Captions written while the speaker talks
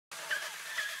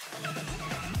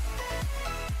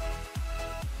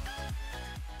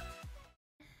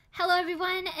Hello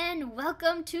everyone and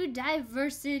welcome to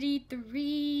Diversity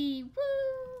 3.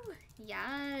 Woo!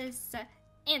 Yes.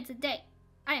 And today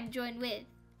I am joined with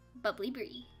Bubbly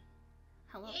Bree.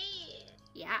 Hello.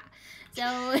 Yeah.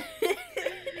 So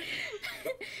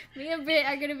me and Britt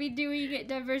are gonna be doing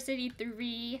Diversity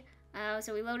 3.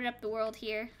 So we loaded up the world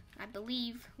here. I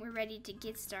believe we're ready to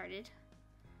get started.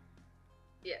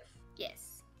 Yes. Yes.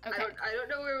 Okay. I don't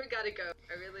know where we gotta go.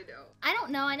 I really don't. I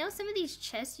don't know. I know some of these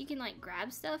chests you can like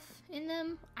grab stuff in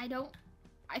them. I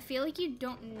feel like you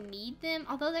don't need them.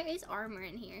 Although there is armor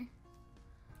in here.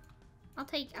 I'll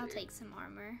take some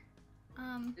armor.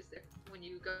 Is there when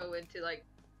you go into like?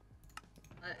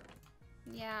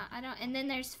 Yeah, I don't. And then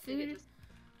there's food.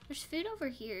 There's food over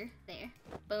here. There.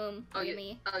 Boom. Oh, Look at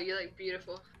me. Oh, you're like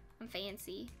beautiful. I'm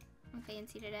fancy. I'm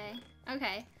fancy today.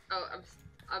 Okay. Oh,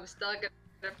 I'm stuck.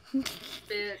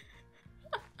 Bit.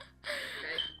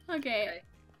 Okay.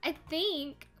 I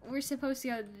think we're supposed to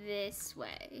go this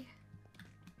way.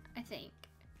 I think.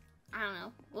 I don't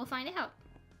know. We'll find out.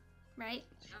 Right?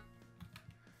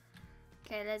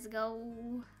 Okay, let's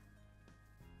go.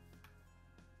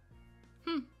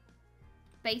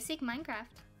 Basic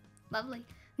Minecraft. Lovely.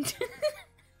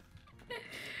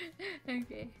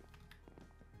 Okay.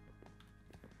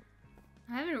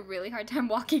 I'm having a really hard time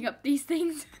walking up these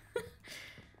things.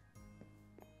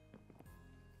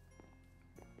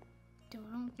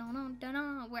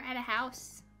 We're at a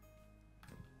house.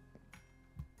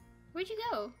 Where'd you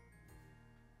go?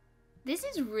 This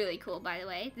is really cool, by the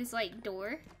way. This like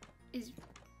door is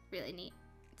really neat.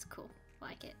 It's cool. I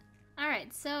like it.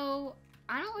 Alright, so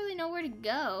I don't really know where to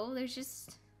go. There's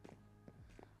just...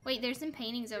 Wait, there's some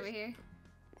paintings over here.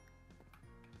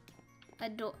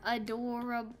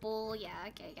 Adorable. Yeah,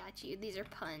 okay, got you. These are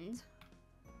puns.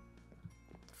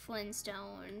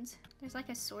 Flintstones. There's like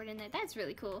a sword in there. That's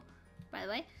really cool, by the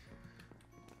way.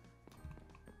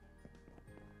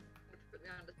 Put me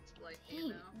on display.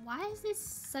 Dang, why is this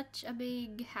such a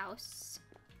big house?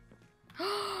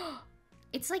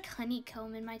 It's like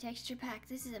honeycomb in my texture pack.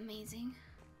 This is amazing.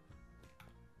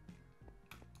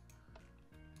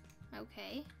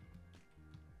 Okay.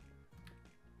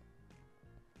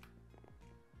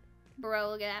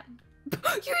 Bro, look at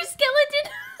that. You're a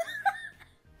skeleton!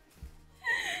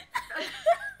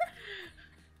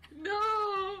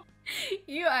 No!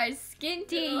 You are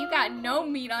skinty. No. You got no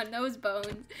meat on those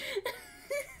bones.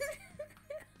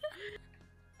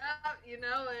 You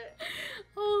know it.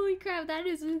 Holy crap, that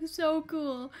is so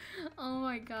cool. Oh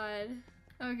my god.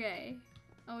 Okay.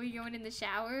 Oh, you going in the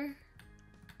shower?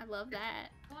 I love that.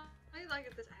 I like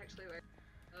if this actually works.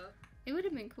 Oh. It would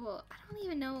have been cool. I don't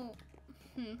even know.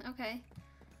 Okay.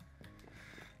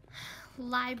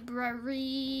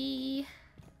 Library.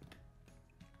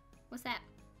 What's that?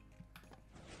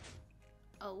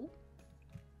 Oh.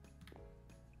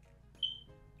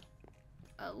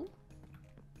 Oh.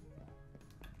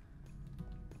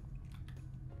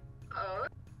 Oh.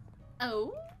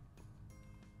 Oh.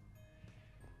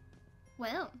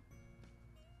 Well.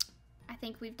 I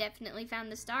think we've definitely found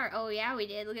the star. Oh yeah, we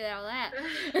did. Look at all that.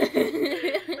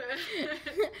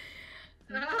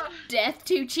 Death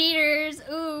to cheaters.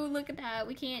 Ooh, look at that.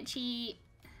 We can't cheat.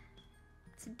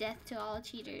 It's death to all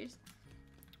cheaters.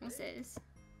 What's this?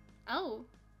 Oh.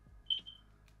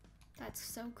 That's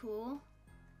so cool.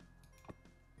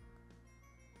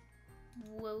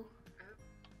 Whoa.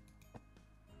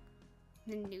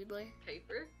 The Noodlor.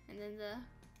 Paper. And then the...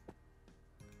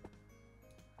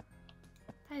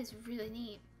 That is really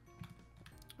neat.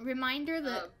 Reminder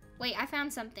that... Wait, I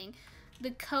found something.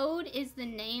 The code is the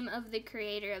name of the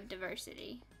creator of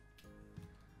Diversity.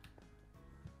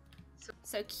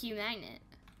 So qmagnet.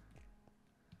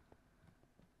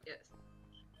 Yes.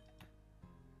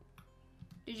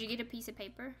 Did you get a piece of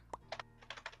paper?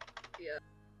 Yeah.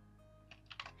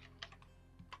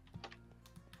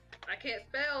 I can't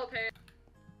spell, apparently.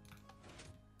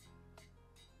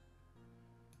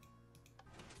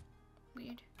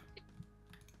 Weird.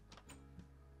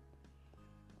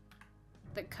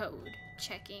 The code.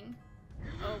 Checking.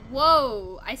 Oh,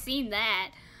 whoa! I seen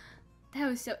that. That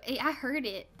was so... I heard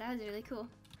it. That was really cool.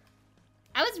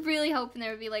 I was really hoping there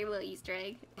would be like a little Easter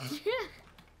egg.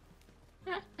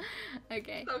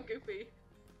 Okay. So goofy.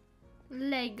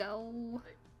 Lego.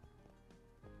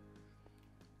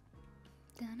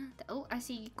 Oh, I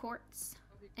see quartz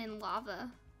and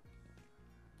lava.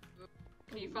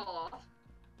 Can you fall off?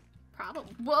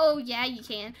 Probably. Whoa, yeah, you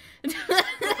can.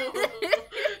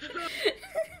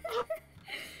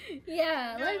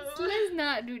 Yeah, let's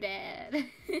not do that.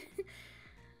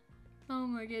 Oh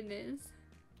my goodness.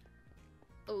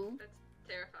 Oh. That's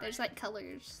terrifying. There's like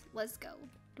colors. Let's go.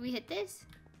 Do we hit this?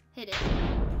 Hit it.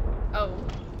 Oh.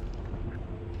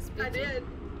 spooky. I did.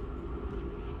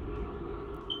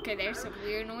 Okay, there's some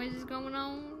weird noises going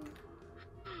on.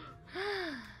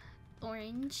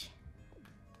 Orange.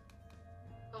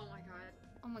 Oh my god.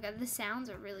 Oh my god, the sounds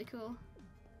are really cool.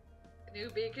 New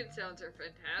beacon sounds are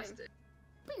fantastic.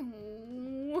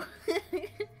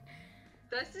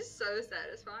 This is so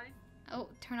satisfying. Oh,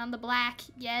 turn on the black.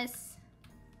 Yes.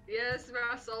 Yes,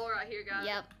 my soul right here, guys.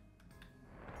 Yep.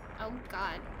 Oh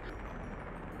god.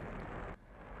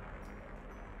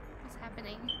 What's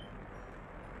happening?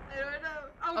 I don't know.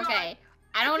 Oh Okay. god.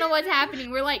 I don't know what's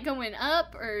happening. We're like going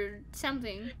up or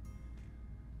something.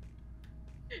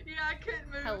 Yeah, I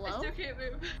couldn't move. Hello? I still can't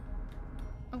move.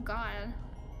 Oh god.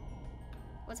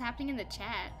 What's happening in the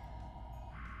chat?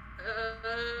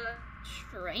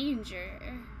 Stranger.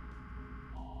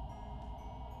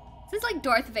 This is like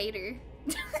Darth Vader.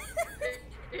 Yeah,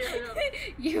 I know.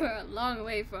 You are a long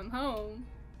way from home.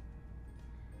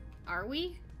 Are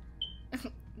we?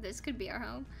 This could be our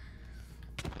home.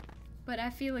 But I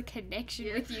feel a connection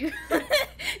Yes. with you.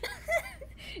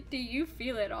 Do you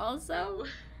feel it also?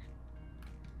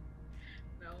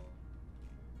 No.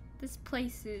 This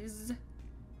place is...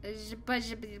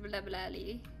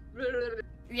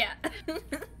 Yeah.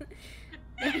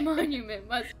 The monument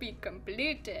must be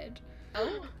completed.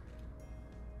 Oh.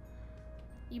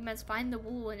 You must find the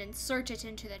wool and insert it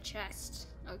into the chest.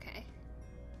 Okay.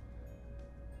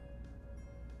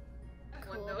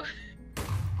 Cool. One, though.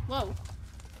 Whoa.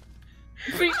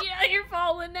 Yeah, you're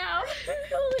falling now.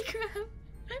 Holy crap.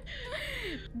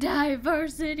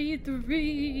 Diversity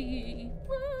 3.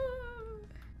 Woo.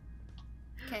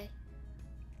 Okay.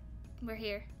 We're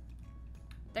here.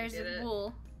 There's Get the it?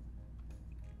 wool.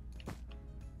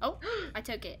 Oh, I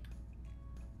took it.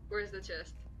 Where's the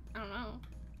chest? I don't know.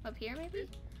 Up here, maybe?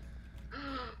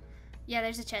 Yeah,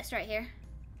 there's a chest right here.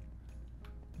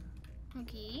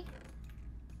 Okay.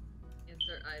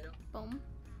 Insert item. Boom.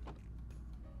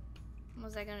 What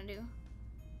was I gonna do?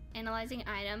 Analyzing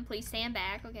item. Please stand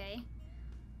back. Okay.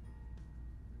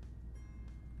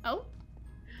 Oh.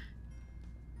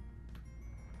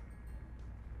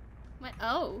 What?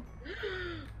 Oh.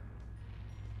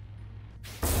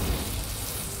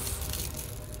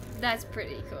 That's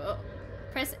pretty cool.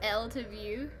 Press L to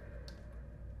view.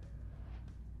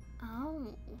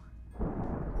 Oh.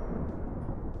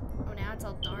 Oh, now it's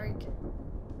all dark.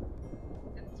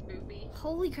 And spoopy.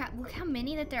 Holy crap, look how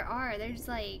many that there are. There's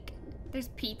like, there's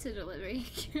pizza delivery.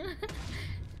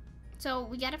 So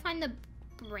we gotta find the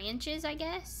branches, I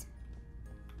guess.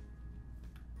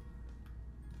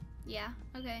 Yeah,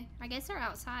 okay. I guess they're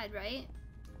outside, right?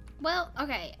 Well,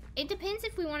 okay. It depends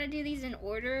if we want to do these in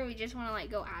order or we just want to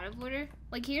like go out of order.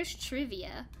 Like here's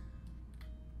trivia.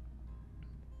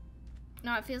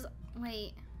 No, it feels,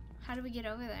 wait. How do we get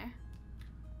over there?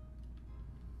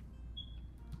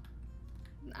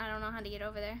 I don't know how to get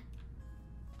over there.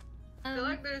 I feel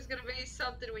like there's gonna be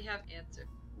something we have answered.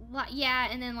 Yeah,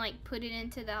 and then like put it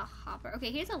into the hopper.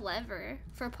 Okay, here's a lever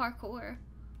for parkour.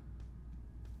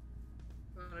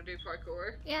 Want to do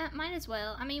parkour? Yeah, might as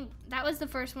well. I mean, that was the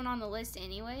first one on the list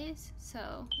anyways.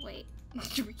 So, wait.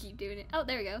 We keep doing it. Oh,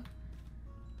 there we go.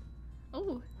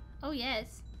 Oh. Oh,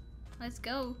 yes. Let's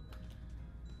go.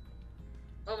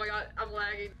 Oh my god, I'm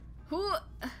lagging. Whoo.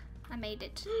 I made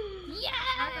it.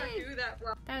 How did I Yay! do that?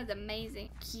 Well, That was amazing.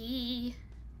 Key.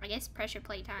 I guess pressure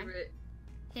play time.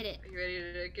 Hit it. Are you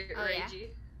ready to get Oh, yeah. ragey?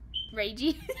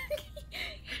 Ragey.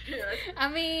 Yes. I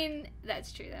mean,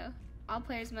 that's true though. All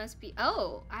players must be.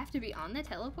 Oh, I have to be on the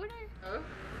teleporter? Oh?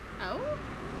 Oh?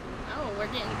 Oh, we're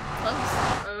getting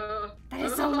close. That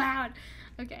is so loud.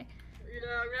 Okay.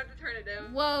 Yeah, I'm gonna have to turn it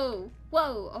down. Whoa.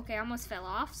 Whoa. Okay, I almost fell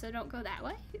off, so don't go that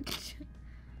way.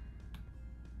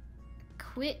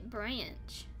 Quit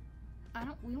branch.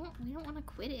 We don't want to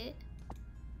quit it.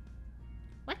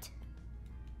 What?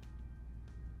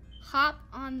 Hop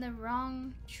on the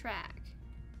wrong track.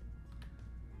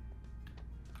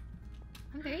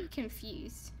 I'm very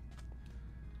confused.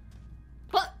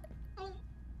 What? Oh.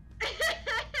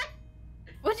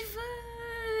 What the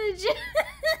fudge?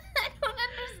 I don't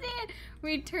understand.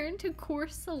 Return to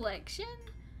course selection?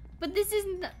 But this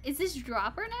isn't is this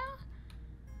dropper now?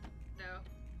 No.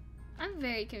 I'm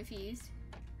very confused.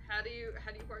 How do you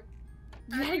park?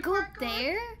 You How do gotta you go up parkour?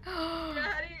 there? Yeah,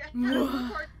 how do you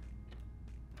park?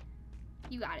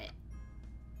 You got it.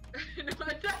 No,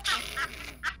 I don't.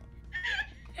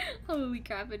 Holy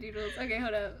crap-a-doodles. Okay,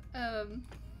 hold up.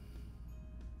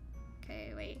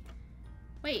 Okay, wait.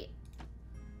 Wait.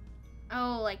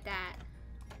 Oh, like that.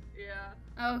 Yeah.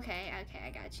 Okay, I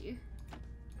got you.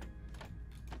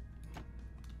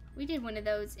 We did one of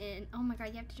those in... Oh my god,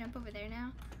 you have to jump over there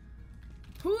now.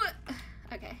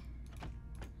 Okay.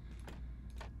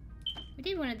 We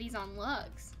did one of these on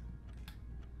Lux.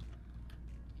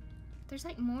 There's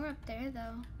like more up there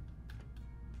though.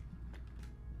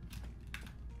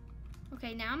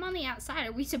 Okay, now I'm on the outside.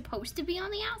 Are we supposed to be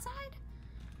on the outside?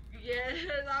 Yes,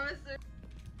 I'm assuming.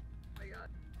 Oh my god.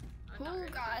 Oh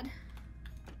god.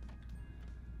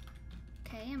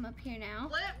 Okay, I'm up here now.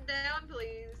 Flip down,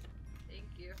 please. Thank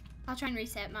you. I'll try and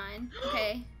reset mine.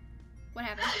 Okay. What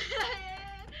happened?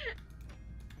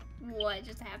 What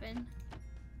just happened?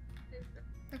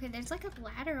 Okay, there's like a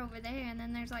ladder over there, and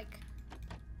then there's like,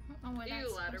 I don't know where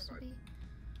that's supposed to be.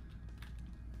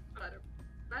 Ladder.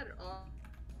 Oh.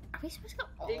 Are we supposed to go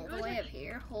all the way up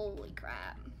here? Holy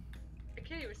crap. I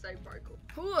can't even say parkour.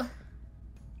 Ooh.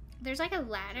 There's like a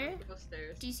ladder.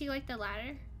 Stairs. Do you see like the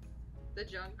ladder? The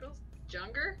jungles?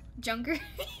 Junger? Junger?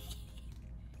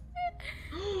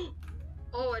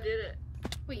 Oh, I did it.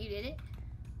 Wait, you did it?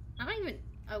 I don't even,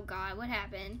 oh god, what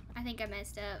happened? I think I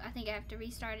messed up. I think I have to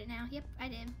restart it now. Yep, I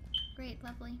did. Great,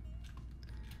 lovely.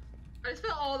 I just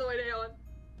fell all the way down.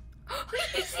 Are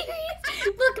you serious?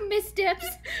 Look, missteps.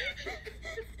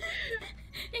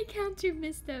 It counts your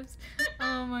missteps.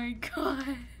 Oh my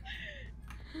god.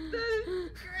 That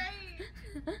is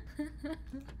great.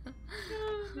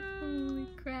 Oh no. Holy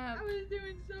crap. I was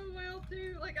doing so well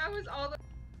too. Like I was all the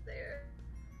there.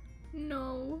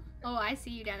 No. Oh, I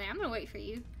see you down there. I'm gonna wait for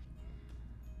you.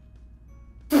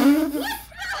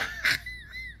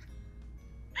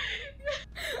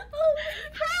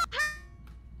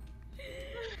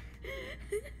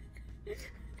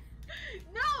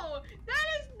 No, that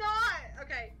is not.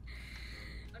 Okay,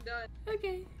 I'm done.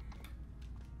 Okay.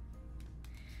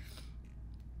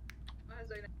 I was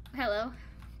like, Hello.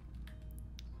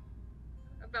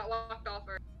 I about walked off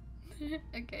her.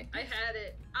 Okay. I had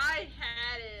it. I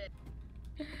had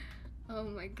it. Oh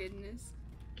my goodness.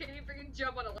 Can you freaking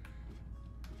jump on a?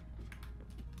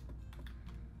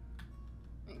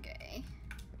 Okay.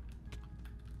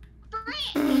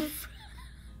 Frick!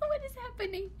 What is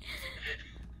happening?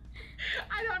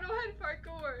 I don't know how to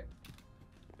parkour.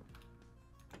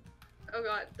 Oh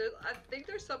god, I think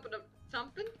there's something.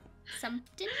 Something?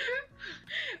 Something?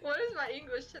 What is my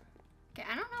English? Okay,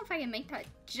 I don't know if I can make that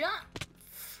jump.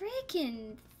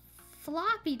 Freaking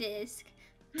floppy disk.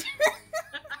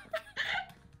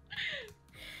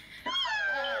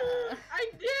 I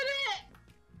did it!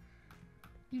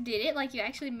 You did it? Like you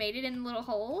actually made it in the little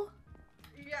hole?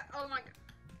 Yeah, oh my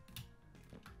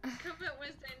god. Come at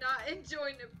Wednesday not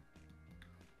enjoying it.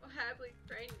 I'll happily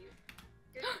train you.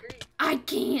 Good grief. I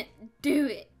can't do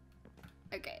it.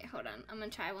 Okay, hold on. I'm gonna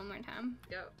try one more time.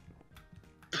 Go.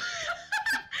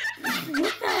 What the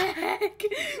heck?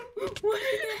 What the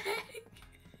heck?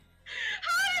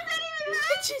 How did that even happen?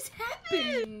 What just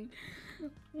happened?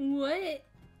 What?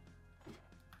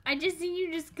 I just seen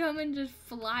you just come and just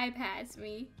fly past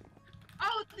me.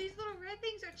 Oh, these little red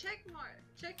things are check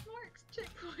marks.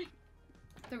 Checkpoint.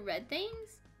 The red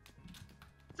things?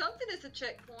 Something is a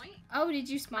checkpoint. Oh, did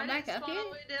you spawn back up here? All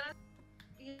the way down.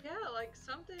 Yeah, like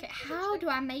something. Okay, how do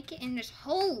I make it in this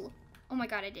hole? Oh my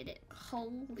god, I did it.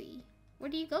 Holy. Where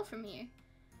do you go from here?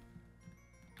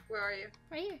 Where are you?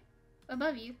 Right here.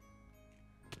 Above you.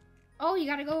 Oh, you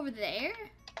gotta go over there?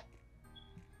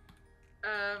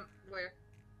 Where?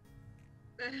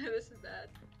 This is bad.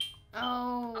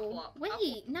 Oh,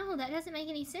 wait. No, that doesn't make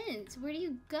any sense. Where do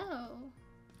you go?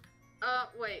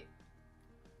 Wait.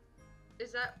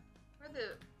 Is that where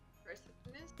the person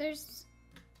is? There's...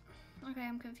 Okay,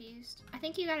 I'm confused. I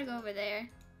think you gotta go over there.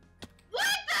 What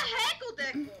the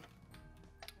heckle-deckle?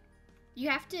 You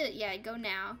have to, yeah, go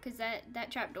now, because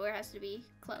that trap door has to be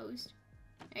closed.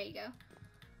 There you go.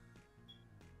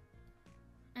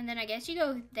 And then I guess you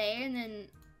go there and then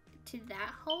to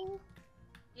that hole?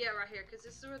 Yeah, right here, because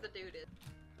this is where the dude is.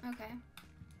 Okay.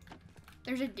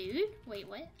 There's a dude? Wait,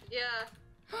 what? Yeah.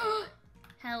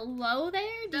 Hello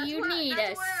there? Do you need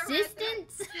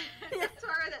assistance? That's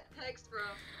where I read that text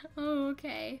from. Oh,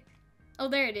 okay. Oh,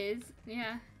 there it is.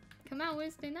 Yeah. Come out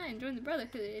Wednesday night and join the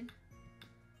Brotherhood.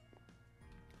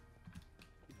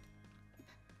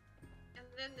 And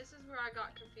then this is where I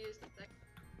got confused.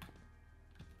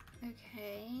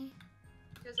 Okay.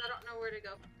 Because I don't know where to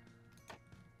go.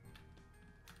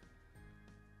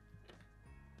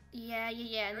 Yeah.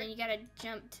 And then you gotta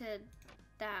jump to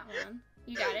that one.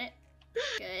 You got it.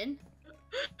 Good. And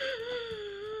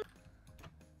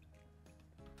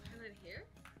then here?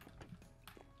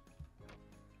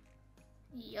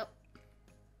 Yep.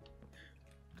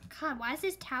 God, why is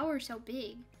this tower so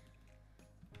big?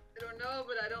 I don't know,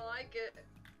 but I don't like it.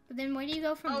 But then where do you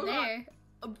go from there?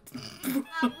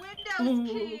 Windows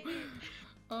key!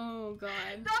 Oh,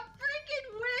 God. The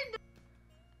freaking window!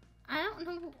 I don't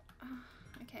know.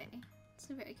 Okay. It's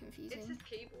very confusing. It's his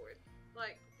keyboard.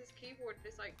 Like, this keyboard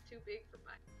is like too big for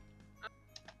my...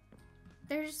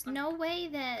 There's no way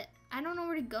that... I don't know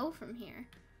where to go from here.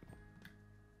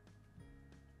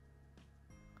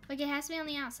 Like, it has to be on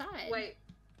the outside. Wait.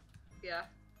 Yeah.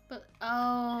 But,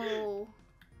 oh.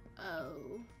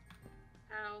 Oh.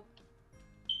 How?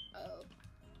 Oh.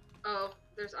 Oh,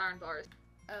 there's iron bars.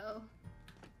 Oh.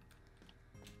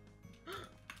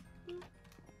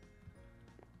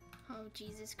 Oh,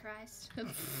 Jesus Christ.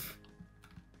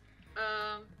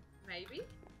 Maybe?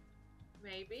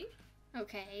 Maybe?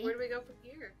 Okay. Where do we go from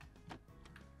here?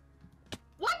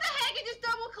 What the heck? It just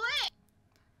double clicked!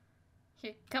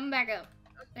 Here, come back up.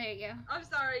 There you go. I'm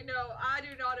sorry, no, I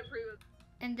do not approve of.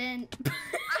 And then... I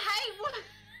hate what?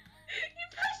 You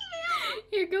pushed me off!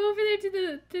 Here, go over there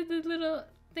to the little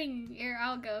thing. Here,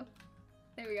 I'll go.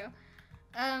 There we go.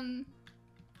 That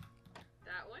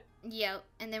one? Yep,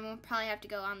 and then we'll probably have to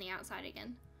go on the outside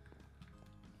again.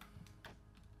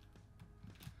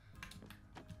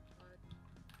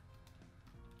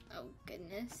 Oh,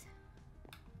 goodness.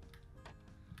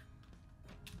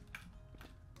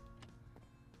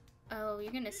 Oh,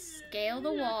 you're gonna scale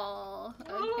the wall.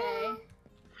 Okay.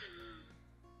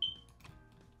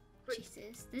 But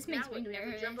Jesus, this makes me do we have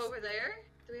nervous. to jump over there?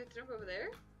 Do we have to jump over there?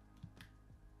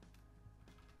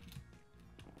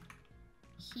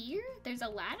 Here? There's a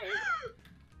ladder.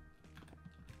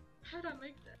 How'd I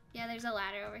make that? Yeah, there's a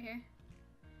ladder over here.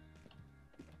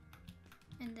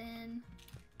 And then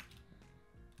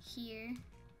here.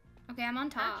 Okay, I'm on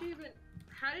top.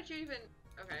 How did you even,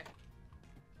 okay.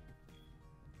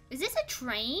 Is this a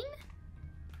train?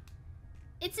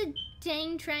 It's a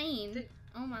dang train.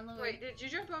 Oh my lord. Wait, did you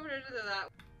jump over to that?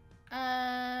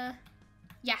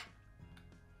 Yeah.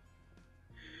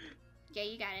 Yeah,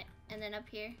 you got it. And then up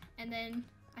here. And then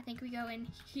I think we go in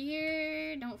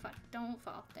here. Don't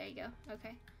fall. There you go.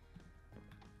 Okay.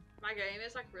 My game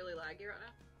is like really laggy right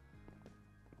now.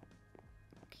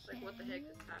 Okay. Like what the heck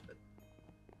just happened?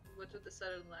 What's with the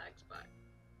sudden lag spike?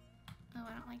 Oh,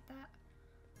 I don't like that.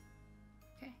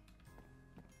 Okay.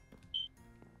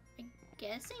 I'm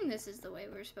guessing this is the way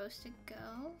we're supposed to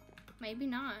go. Maybe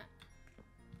not.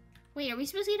 Wait, are we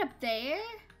supposed to get up there?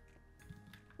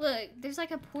 Look, there's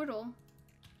like a portal.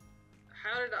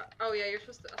 How did I? Oh yeah, you're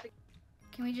supposed to. I think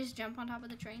Can we just jump on top of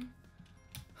the train?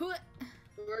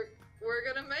 we're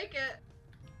gonna make it.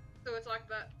 So it's like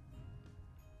that.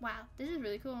 Wow, this is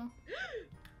really cool.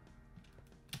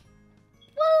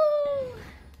 Woo!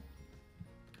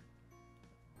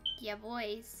 Yeah,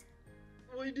 boys.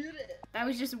 We did it. That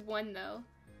was just one though.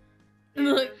 Yeah.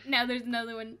 Look, now there's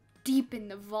another one deep in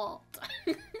the vault.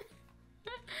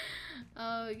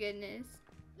 Oh goodness.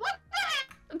 What the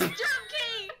heck? Jump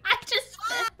key! I just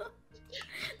fell.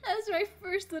 That was my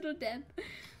first little death.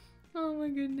 Oh my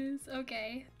goodness.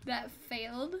 Okay, that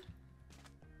failed.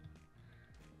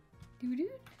 Doo-doo.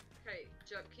 Okay,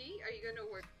 jump key. Are you gonna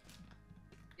work?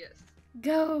 Yes.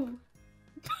 Go.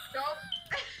 Nope.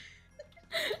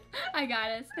 I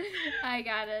got us. I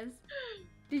got us.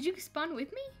 Did you spawn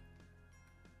with me?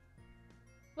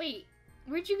 Wait,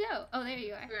 where'd you go? Oh, there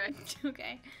you are. Right.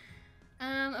 Okay.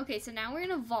 Okay, so now we're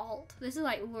in a vault. This is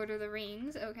like Lord of the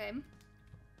Rings, okay.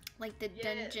 Like the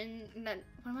dungeon, what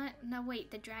am I? No,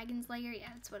 wait, the dragon's lair? Yeah,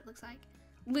 that's what it looks like.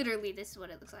 Literally, this is what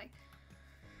it looks like.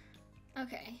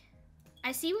 Okay.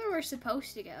 I see where we're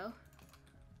supposed to go.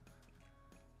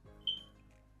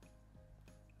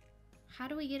 How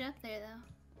do we get up there, though?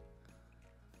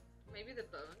 Maybe the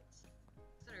bones.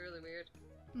 It's really weird.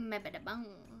 Maybe the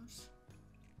bones.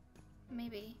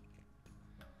 Maybe.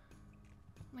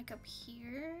 Like up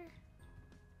here?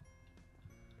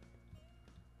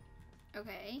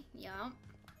 Okay, yeah.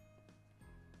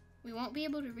 We won't be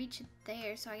able to reach it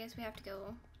there, so I guess we have to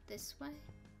go this way.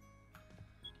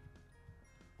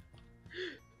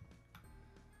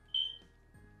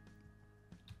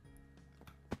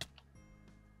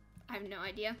 I have no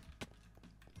idea.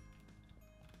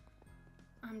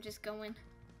 I'm just going.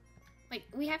 Like,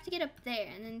 we have to get up there,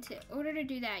 and then in order to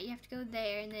do that, you have to go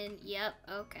there, and then, yep,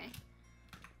 okay.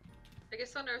 I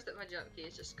guess I noticed that my jump key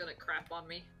is just gonna crap on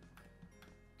me.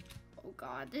 Oh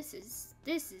god, this is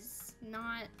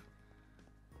not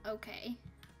okay.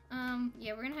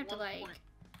 Yeah, we're gonna have to like...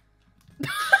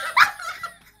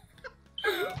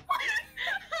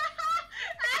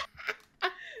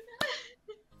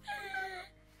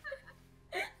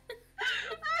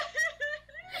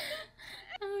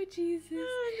 Oh Jesus.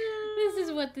 Oh, no. This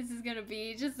is what this is gonna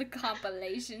be, just a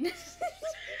compilation.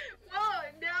 Well,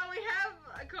 now we have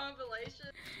a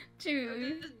compilation. True. Of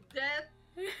this death.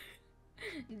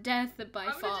 Death by I'm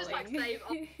gonna falling. just, like, save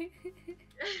all-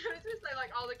 was just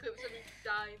like all the clips of me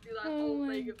dying through that Oh whole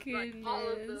my thing of like all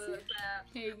of the goodness. maps.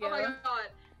 Here you Oh my go. god.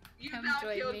 You Come now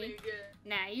join killed me. me again.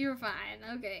 Nah, you're fine.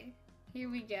 Okay. Here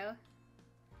we go.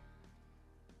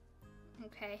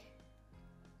 Okay.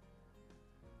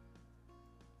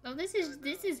 Oh, this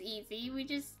is easy. We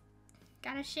just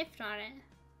gotta shift on it.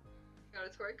 Gotta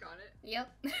twerk on it.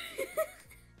 Yep.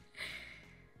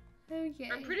 Okay.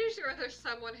 I'm pretty sure there's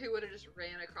someone who would have just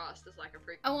ran across this like a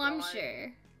freaking Oh, I'm god.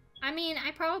 sure. I mean,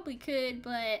 I probably could,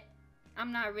 but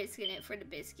I'm not risking it for the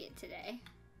biscuit today.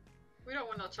 We don't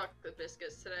want no chocolate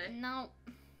biscuits today. No.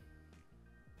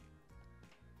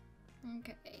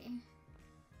 Okay.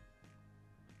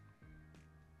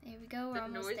 There we go. We're The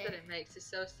almost noise there. that it makes is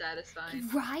so satisfying.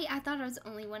 Right? I thought I was the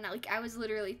only one. Like, I was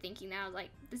literally thinking that. I was like,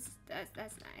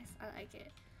 that's nice. I like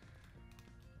it.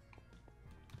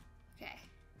 Okay.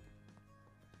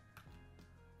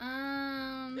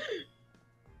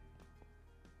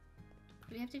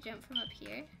 Do we have to jump from up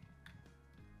here?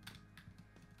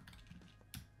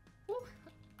 Ooh.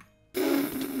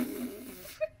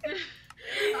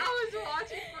 I was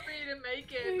watching for you to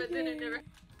make it, but then it never.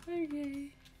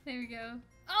 Okay. There we go.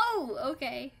 Oh,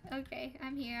 okay. Okay,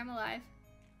 I'm here. I'm alive.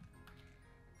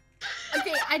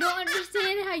 Okay, I don't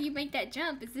understand how you make that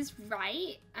jump. Is this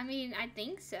right? I mean, I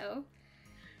think so.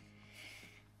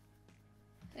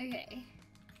 Okay.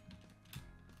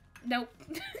 Nope.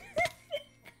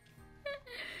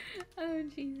 Oh,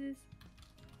 Jesus.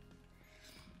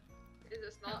 Is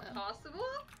this not Uh-oh. possible?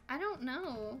 I don't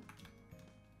know.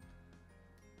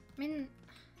 I mean,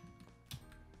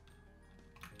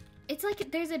 it's like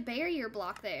there's a barrier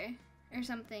block there or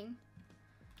something.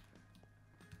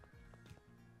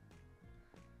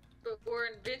 But we're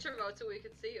in adventure mode so we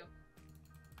can see them.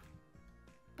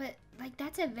 But, like,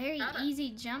 that's a very Kinda. easy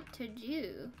jump to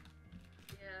do.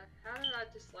 Yeah, how did I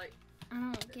just like. I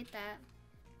don't get that.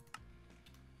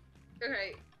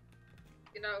 Okay,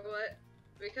 you know what?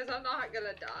 Because I'm not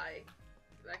gonna die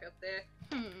back up there.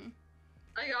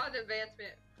 I got an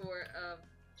advancement for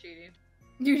cheating.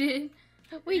 You did?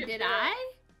 Wait, did Yeah.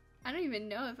 I? I don't even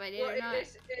know if I did Well, or not.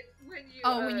 it's when you.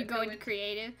 Oh, when you go into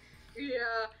creative.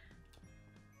 Yeah.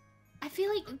 I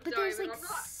feel like, but sorry, there's but like I'm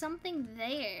not- something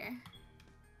there.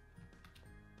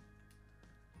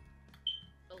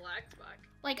 The lag spike.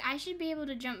 Like, I should be able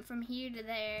to jump from here to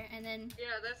there, and then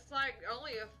Yeah, that's like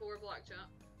only a 4-block jump.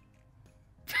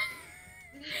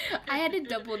 I had to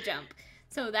double jump.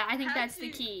 So that I think How that's do the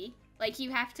you- key. Like, you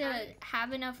have to How-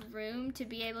 have enough room to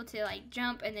be able to, like,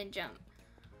 jump and then jump.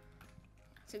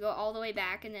 So go all the way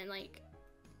back and then, like,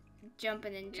 jump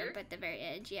and then jump Here? at the very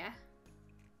edge, yeah.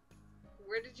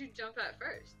 Where did you jump at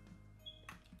first?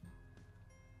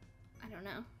 I don't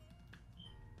know.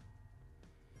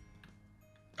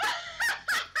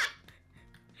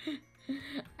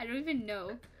 I don't even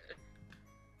know.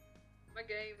 My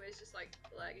game is just like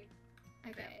lagging.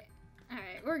 Okay.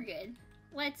 Alright, we're good.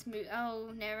 Let's move. Oh,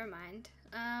 never mind.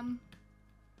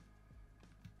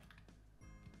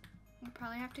 We'll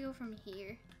probably have to go from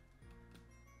here.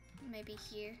 Maybe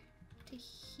here to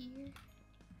here.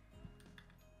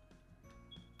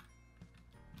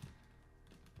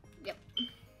 Yep.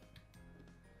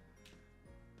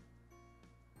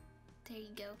 There you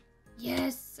go.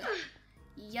 Yes!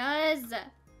 Yes!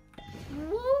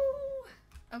 Woo!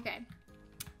 Okay.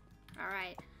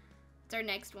 Alright. It's our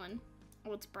next one.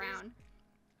 Oh, it's brown.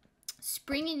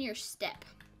 Spring in your step.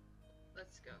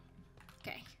 Let's go.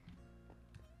 Okay.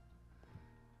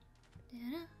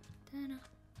 Da-da, da-da.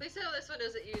 Please tell this one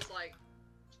doesn't use like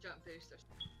jump boost or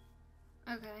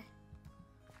something. Okay.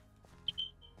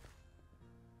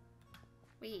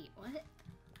 Wait, what?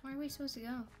 Where are we supposed to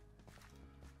go?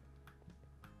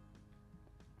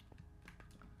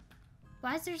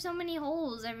 Why is there so many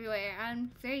holes everywhere?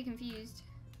 I'm very confused.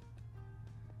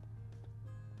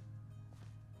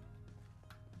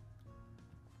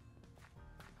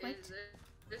 What? Is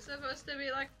it supposed to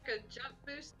be like a jump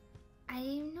boost?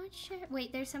 I'm not sure.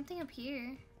 Wait, there's something up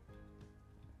here.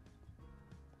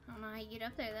 I don't know how you get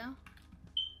up there though.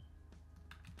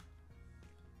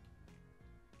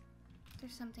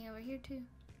 There's something over here too.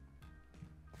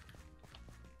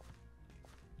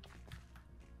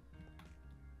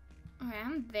 Alright,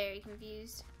 I'm very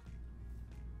confused.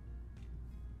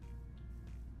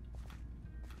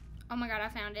 Oh my god, I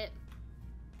found it.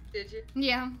 Did you?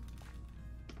 Yeah.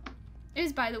 It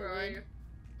was by the Where are wood.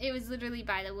 you? It was literally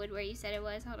by the wood where you said it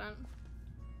was. Hold on.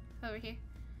 Over here.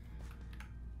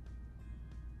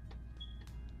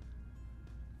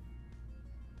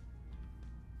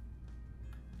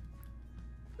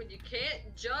 When you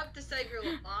can't jump to save your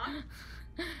life.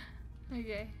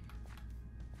 Okay.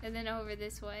 And then over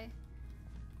this way.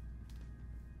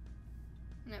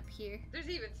 And up here. There's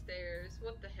even stairs.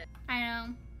 What the heck? I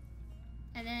know.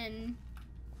 And then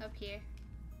up here.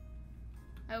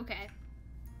 Okay.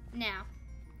 Now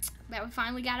that we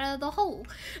finally got out of the hole.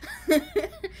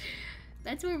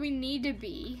 That's where we need to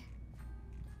be.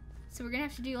 So we're gonna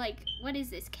have to do like, what is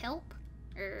this, kelp?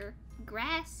 Or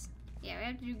grass? Yeah, we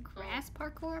have to do grass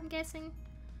parkour, I'm guessing.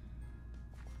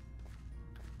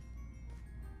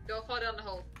 Don't fall down the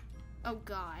hole. Oh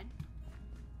god.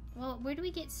 Well, where do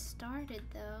we get started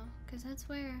though? Because that's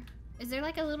where... Is there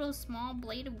like a little small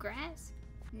blade of grass?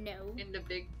 No. In the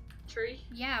big tree?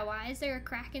 Yeah, why is there a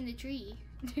crack in the tree?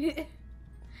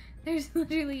 There's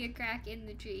literally a crack in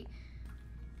the tree.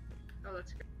 Oh,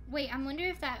 that's good. Wait, I wonder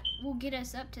if that will get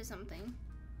us up to something.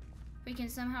 We can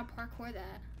somehow parkour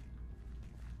that.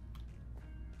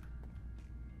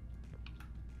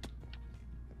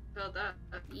 Felt that.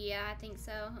 Yeah, I think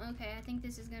so. Okay, I think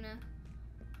this is gonna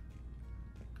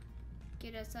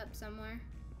get us up somewhere.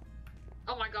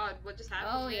 Oh my god, what just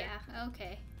happened? Oh there? yeah,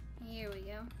 okay. Here we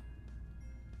go.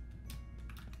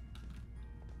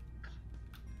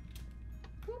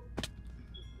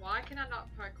 Why can I not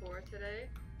parkour today?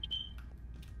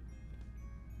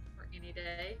 Or any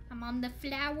day? I'm on the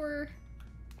flower.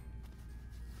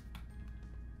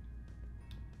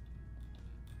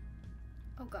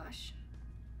 Oh gosh.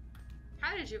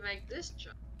 How did you make this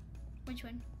jump? Which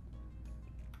one?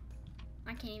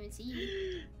 I can't even see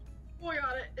you. Oh, I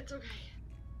got it. It's okay.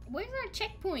 Where's our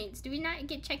checkpoints? Do we not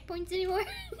get checkpoints anymore?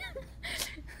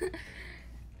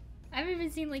 I haven't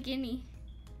even seen like any.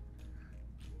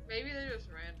 Maybe they're just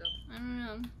random. I don't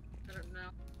know. I don't know.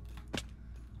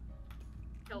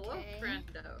 Hello, Okay.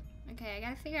 friendo. Okay, I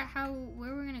gotta figure out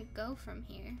where we're gonna go from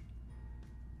here.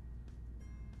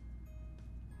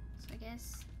 So I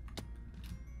guess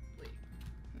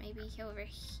maybe over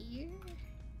here.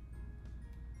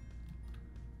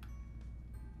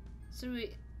 So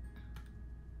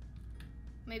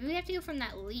maybe we have to go from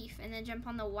that leaf and then jump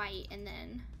on the white and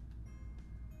then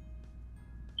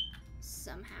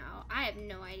somehow. I have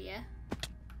no idea.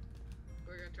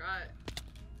 We're gonna try it.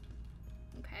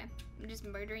 Okay, I'm just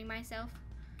murdering myself.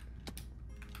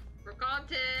 For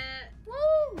content!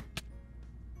 Woo!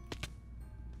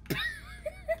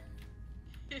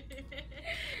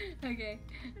 Okay.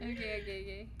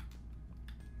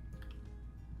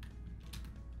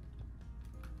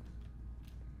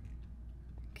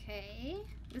 Okay,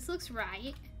 this looks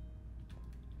right.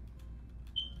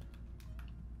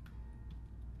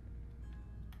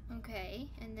 Okay,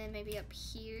 and then maybe up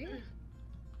here.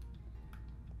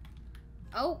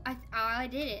 Oh, I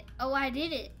did it. Oh, I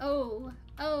did it. Oh,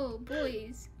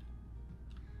 boys.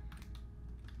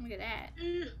 Look at that.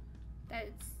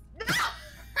 That's...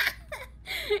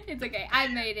 It's okay. I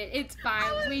made it. It's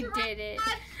fine. We did it.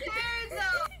 I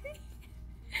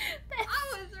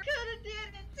was gonna do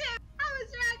it too. I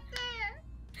was right there.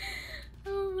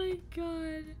 Oh my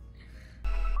god.